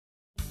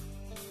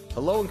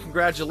Hello and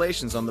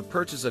congratulations on the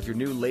purchase of your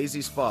new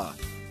Lazy Spa.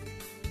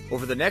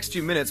 Over the next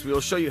few minutes we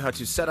will show you how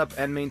to set up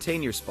and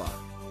maintain your spa.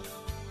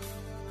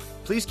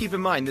 Please keep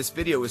in mind this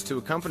video is to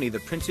accompany the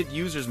printed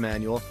user's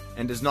manual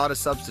and is not a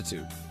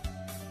substitute.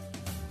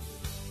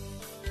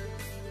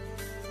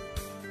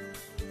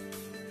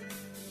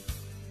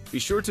 Be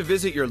sure to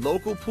visit your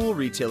local pool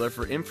retailer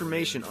for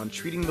information on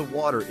treating the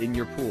water in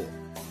your pool.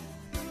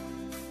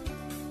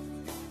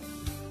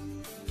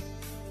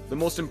 The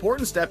most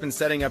important step in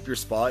setting up your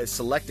spa is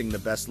selecting the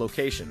best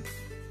location.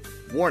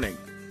 Warning: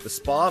 the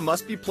spa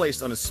must be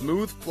placed on a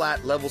smooth,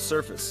 flat, level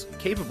surface,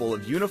 capable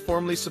of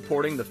uniformly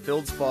supporting the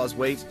filled spa's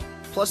weight,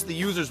 plus the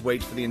user's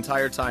weight for the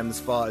entire time the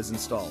spa is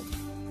installed.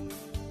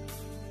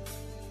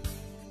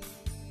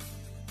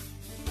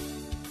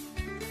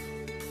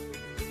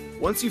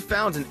 Once you've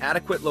found an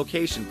adequate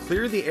location,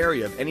 clear the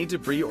area of any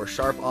debris or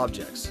sharp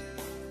objects.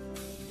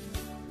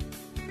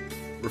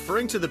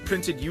 Referring to the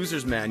printed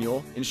user's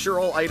manual, ensure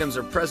all items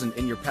are present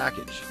in your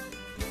package.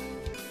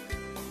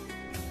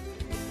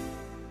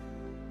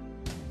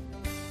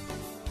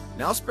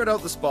 Now spread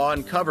out the spa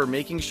and cover,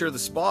 making sure the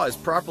spa is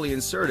properly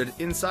inserted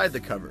inside the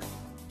cover.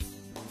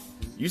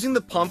 Using the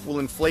pump will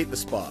inflate the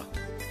spa.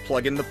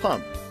 Plug in the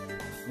pump.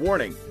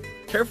 Warning: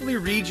 carefully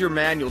read your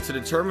manual to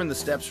determine the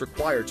steps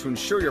required to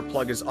ensure your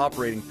plug is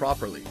operating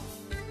properly.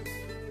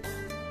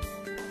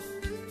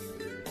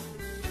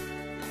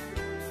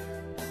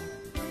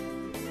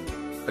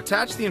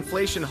 Attach the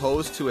inflation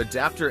hose to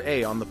adapter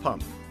A on the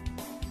pump.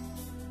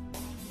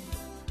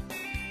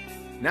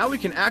 Now we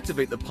can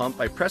activate the pump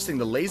by pressing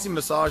the Lazy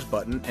Massage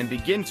button and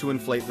begin to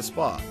inflate the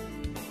spa.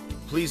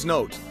 Please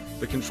note,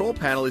 the control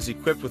panel is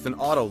equipped with an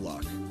auto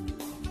lock.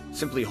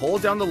 Simply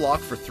hold down the lock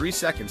for 3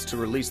 seconds to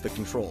release the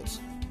controls.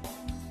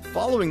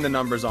 Following the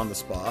numbers on the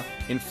spa,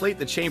 inflate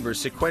the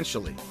chambers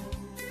sequentially.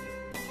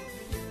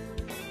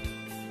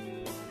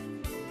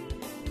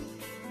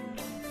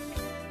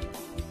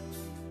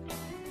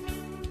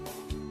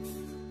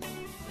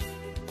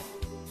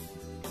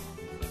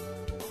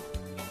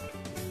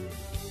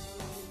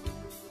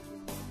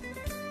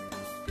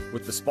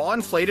 With the spa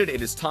inflated,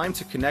 it is time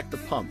to connect the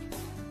pump.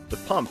 The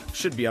pump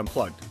should be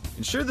unplugged.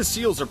 Ensure the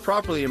seals are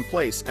properly in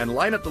place and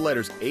line up the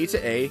letters A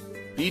to A,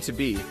 B to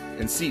B,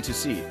 and C to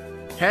C.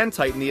 Hand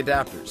tighten the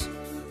adapters.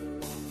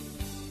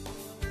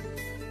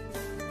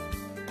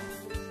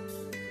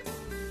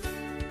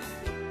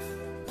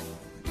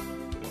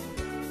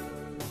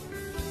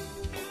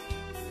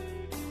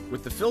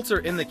 With the filter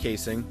in the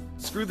casing,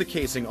 screw the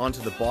casing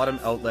onto the bottom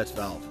outlet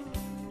valve.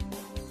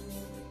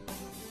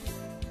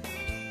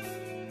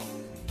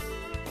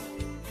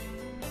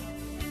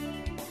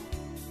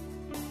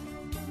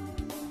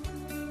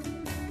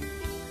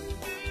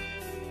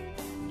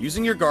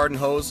 Using your garden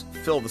hose,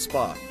 fill the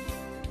spa.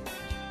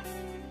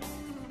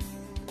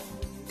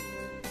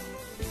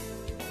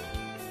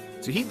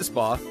 To heat the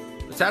spa,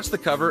 attach the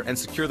cover and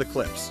secure the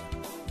clips.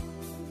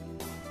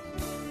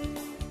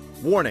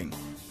 Warning: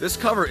 this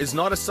cover is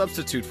not a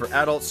substitute for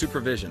adult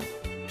supervision.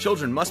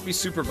 Children must be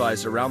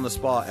supervised around the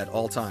spa at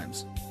all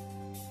times.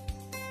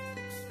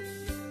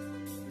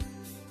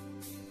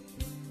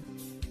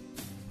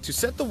 To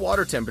set the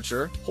water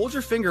temperature, hold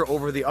your finger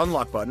over the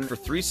unlock button for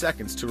 3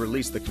 seconds to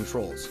release the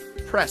controls.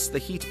 Press the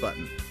heat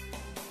button.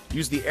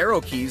 Use the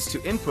arrow keys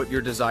to input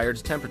your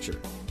desired temperature.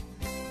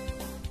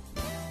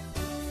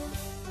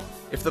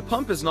 If the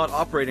pump is not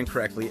operating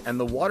correctly and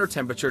the water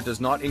temperature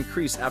does not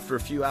increase after a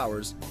few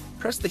hours,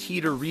 press the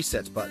heater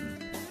reset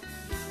button.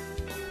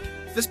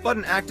 This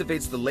button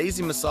activates the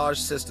Lazy Massage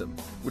system,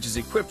 which is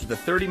equipped with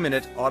a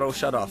 30-minute auto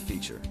shut-off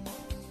feature.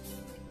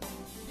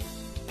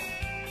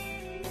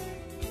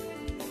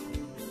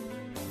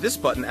 This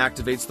button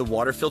activates the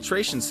water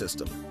filtration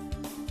system.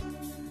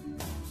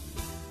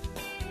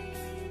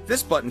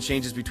 This button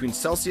changes between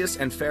Celsius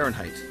and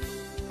Fahrenheit.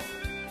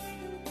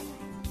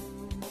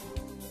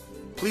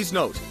 Please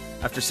note,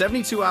 after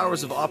 72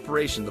 hours of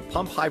operation, the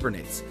pump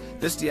hibernates.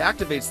 This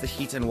deactivates the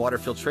heat and water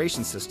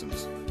filtration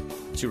systems.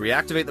 To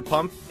reactivate the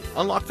pump,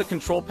 unlock the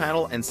control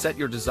panel and set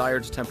your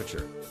desired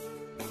temperature.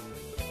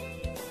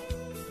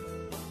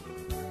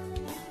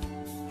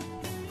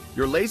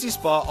 Your Lazy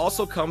Spa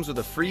also comes with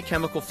a free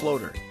chemical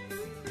floater.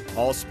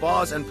 All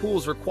spas and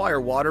pools require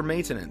water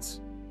maintenance.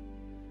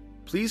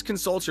 Please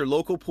consult your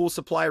local pool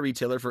supply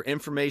retailer for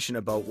information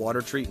about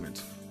water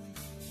treatment.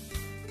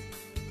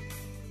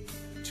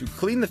 To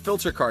clean the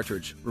filter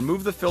cartridge,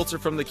 remove the filter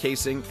from the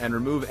casing and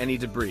remove any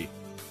debris.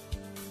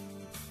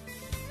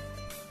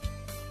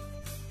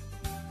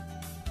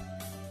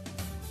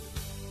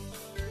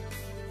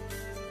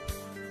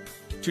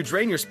 To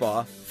drain your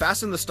spa,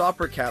 fasten the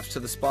stopper caps to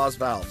the spa's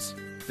valves.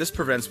 This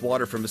prevents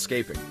water from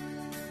escaping.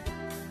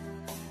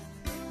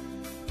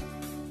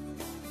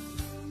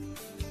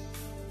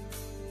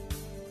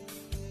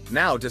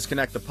 Now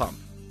disconnect the pump.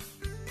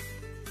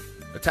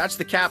 Attach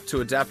the cap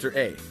to adapter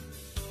A.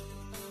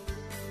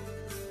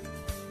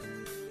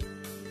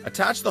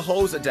 Attach the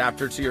hose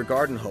adapter to your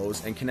garden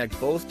hose and connect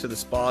both to the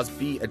spa's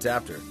B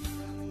adapter.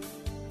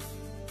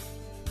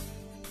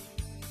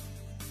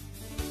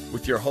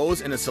 With your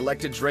hose in a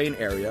selected drain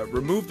area,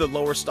 remove the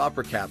lower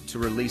stopper cap to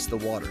release the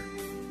water.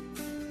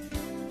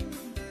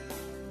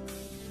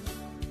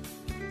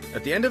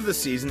 At the end of the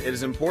season, it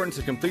is important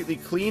to completely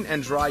clean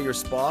and dry your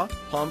spa,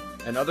 pump,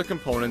 and other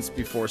components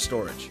before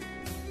storage.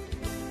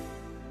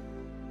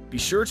 Be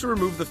sure to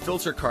remove the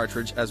filter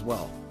cartridge as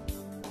well.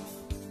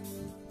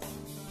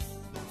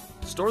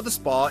 Store the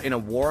spa in a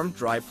warm,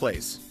 dry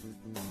place.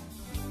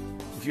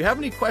 If you have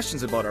any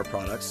questions about our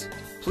products,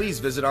 please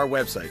visit our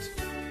website.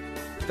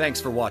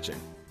 Thanks for watching.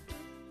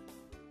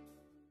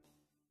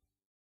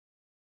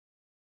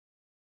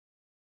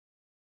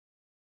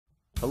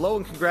 Hello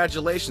and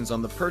congratulations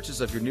on the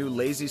purchase of your new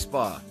Lazy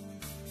Spa.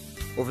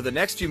 Over the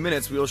next few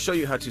minutes we will show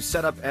you how to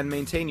set up and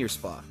maintain your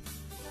spa.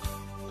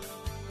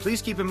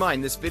 Please keep in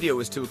mind this video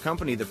is to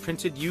accompany the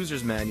printed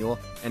user's manual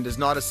and is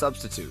not a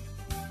substitute.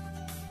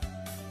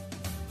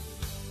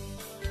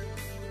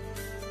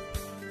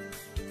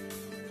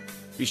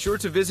 Be sure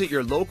to visit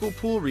your local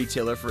pool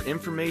retailer for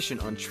information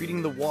on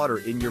treating the water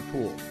in your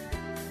pool.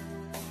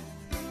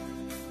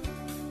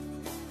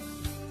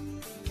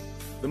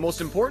 The most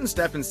important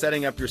step in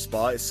setting up your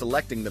spa is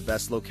selecting the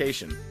best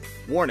location.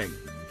 Warning: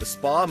 the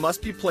spa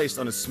must be placed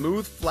on a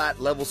smooth, flat,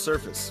 level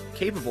surface,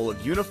 capable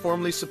of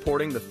uniformly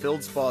supporting the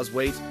filled spa's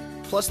weight,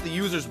 plus the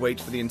user's weight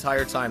for the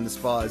entire time the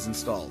spa is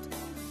installed.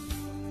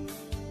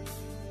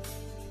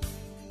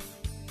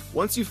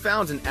 Once you've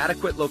found an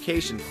adequate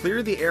location,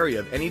 clear the area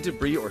of any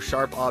debris or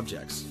sharp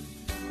objects.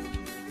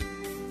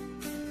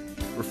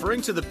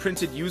 Referring to the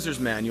printed user's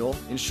manual,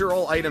 ensure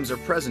all items are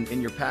present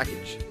in your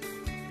package.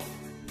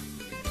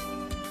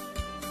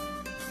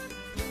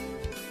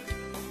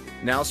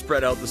 Now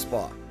spread out the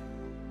spa.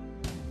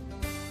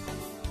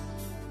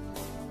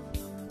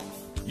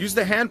 Use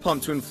the hand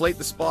pump to inflate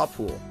the spa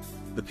pool.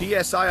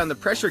 The PSI on the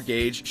pressure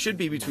gauge should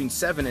be between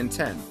 7 and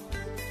 10.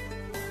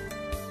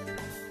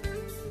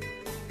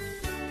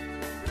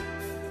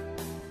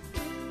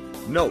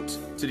 Note: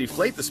 to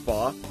deflate the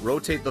spa,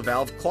 rotate the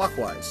valve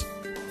clockwise.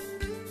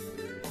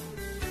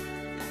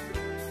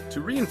 To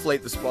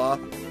reinflate the spa,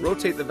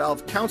 rotate the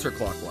valve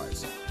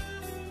counterclockwise.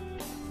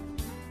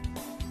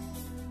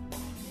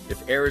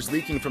 If air is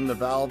leaking from the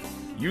valve,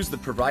 use the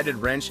provided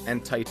wrench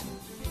and tighten.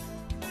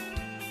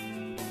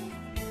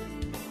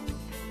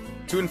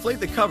 To inflate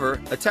the cover,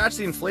 attach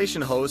the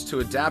inflation hose to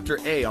adapter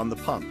A on the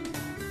pump.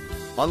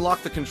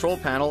 Unlock the control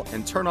panel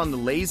and turn on the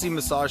Lazy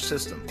Massage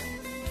system.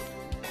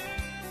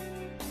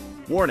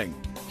 Warning: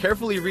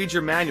 carefully read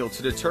your manual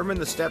to determine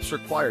the steps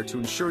required to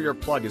ensure your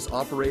plug is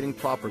operating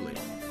properly.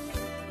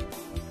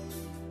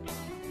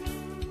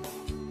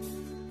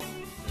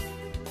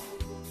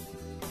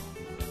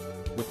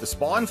 With the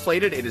spa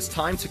inflated, it is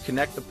time to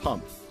connect the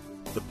pump.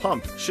 The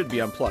pump should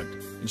be unplugged.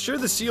 Ensure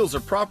the seals are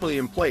properly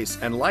in place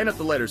and line up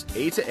the letters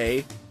A to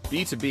A,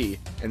 B to B,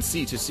 and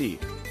C to C.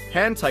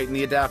 Hand tighten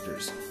the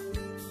adapters.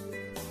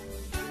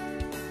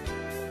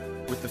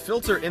 With the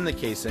filter in the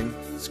casing,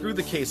 screw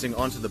the casing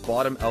onto the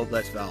bottom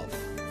outlet valve.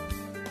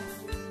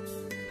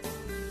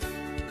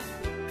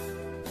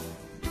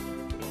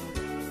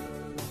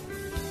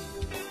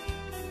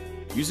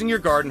 Using your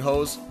garden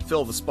hose,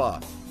 fill the spa.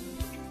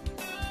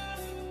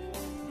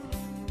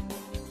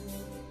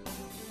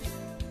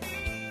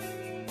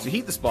 To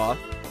heat the spa,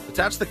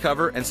 attach the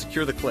cover and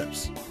secure the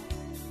clips.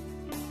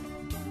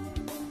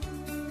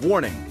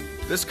 Warning: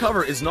 this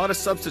cover is not a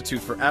substitute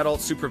for adult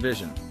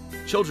supervision.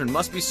 Children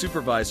must be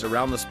supervised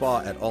around the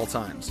spa at all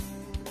times.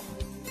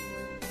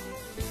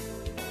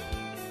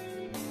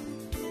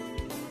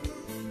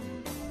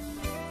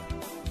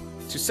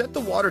 To set the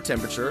water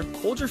temperature,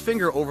 hold your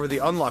finger over the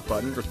unlock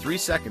button for 3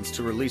 seconds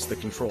to release the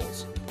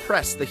controls.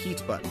 Press the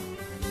heat button.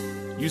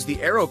 Use the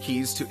arrow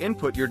keys to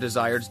input your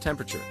desired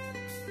temperature.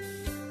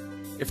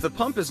 If the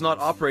pump is not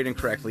operating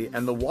correctly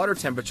and the water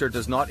temperature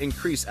does not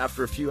increase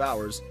after a few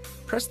hours,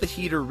 press the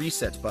heater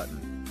reset button.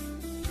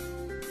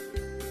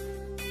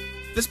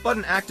 This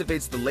button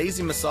activates the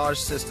Lazy Massage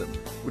system,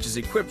 which is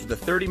equipped with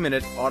a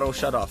 30-minute auto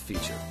shut-off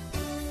feature.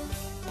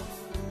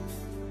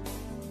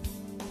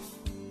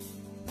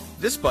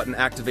 This button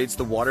activates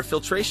the water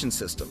filtration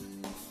system.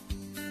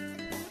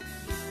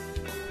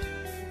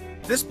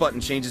 This button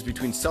changes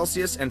between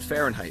Celsius and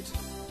Fahrenheit.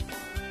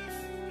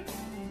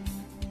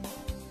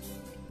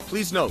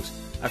 Please note,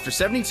 after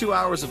 72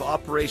 hours of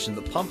operation,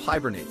 the pump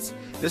hibernates.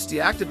 This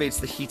deactivates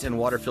the heat and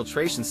water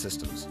filtration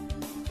systems.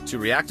 To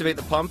reactivate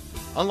the pump,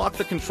 unlock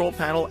the control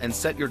panel and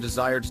set your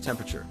desired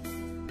temperature.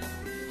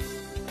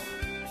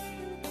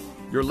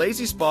 Your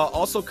Lazy Spa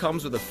also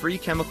comes with a free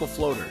chemical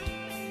floater.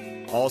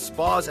 All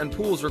spas and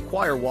pools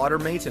require water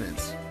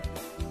maintenance.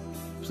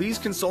 Please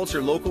consult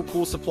your local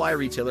pool supply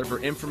retailer for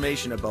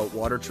information about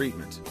water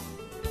treatment.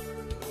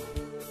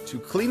 To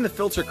clean the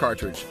filter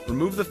cartridge,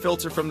 remove the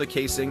filter from the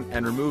casing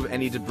and remove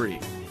any debris.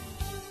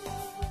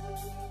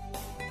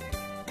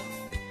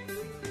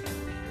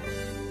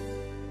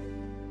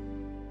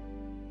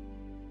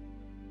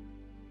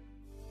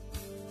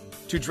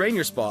 To drain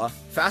your spa,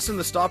 fasten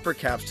the stopper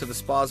caps to the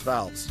spa's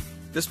valves.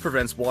 This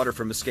prevents water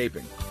from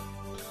escaping.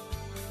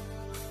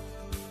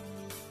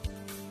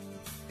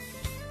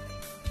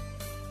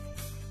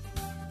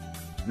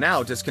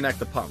 Now disconnect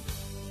the pump.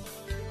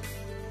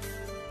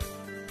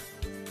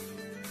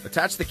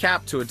 Attach the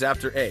cap to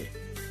adapter A.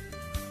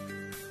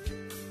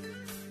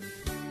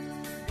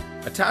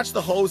 Attach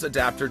the hose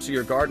adapter to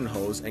your garden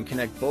hose and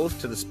connect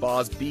both to the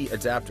spa's B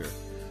adapter.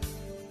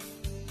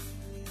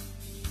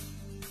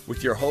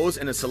 With your hose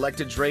in a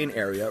selected drain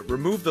area,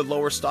 remove the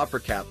lower stopper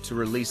cap to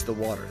release the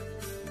water.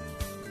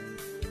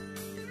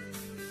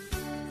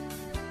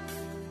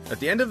 At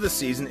the end of the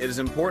season, it is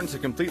important to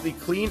completely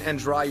clean and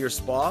dry your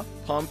spa,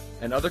 pump,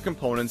 and other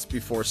components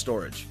before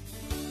storage.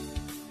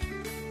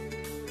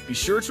 Be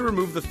sure to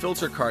remove the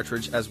filter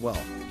cartridge as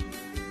well.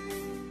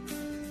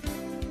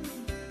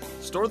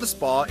 Store the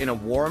spa in a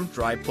warm,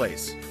 dry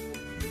place.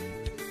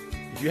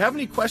 If you have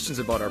any questions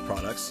about our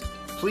products,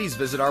 please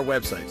visit our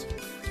website.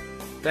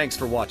 Thanks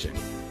for watching.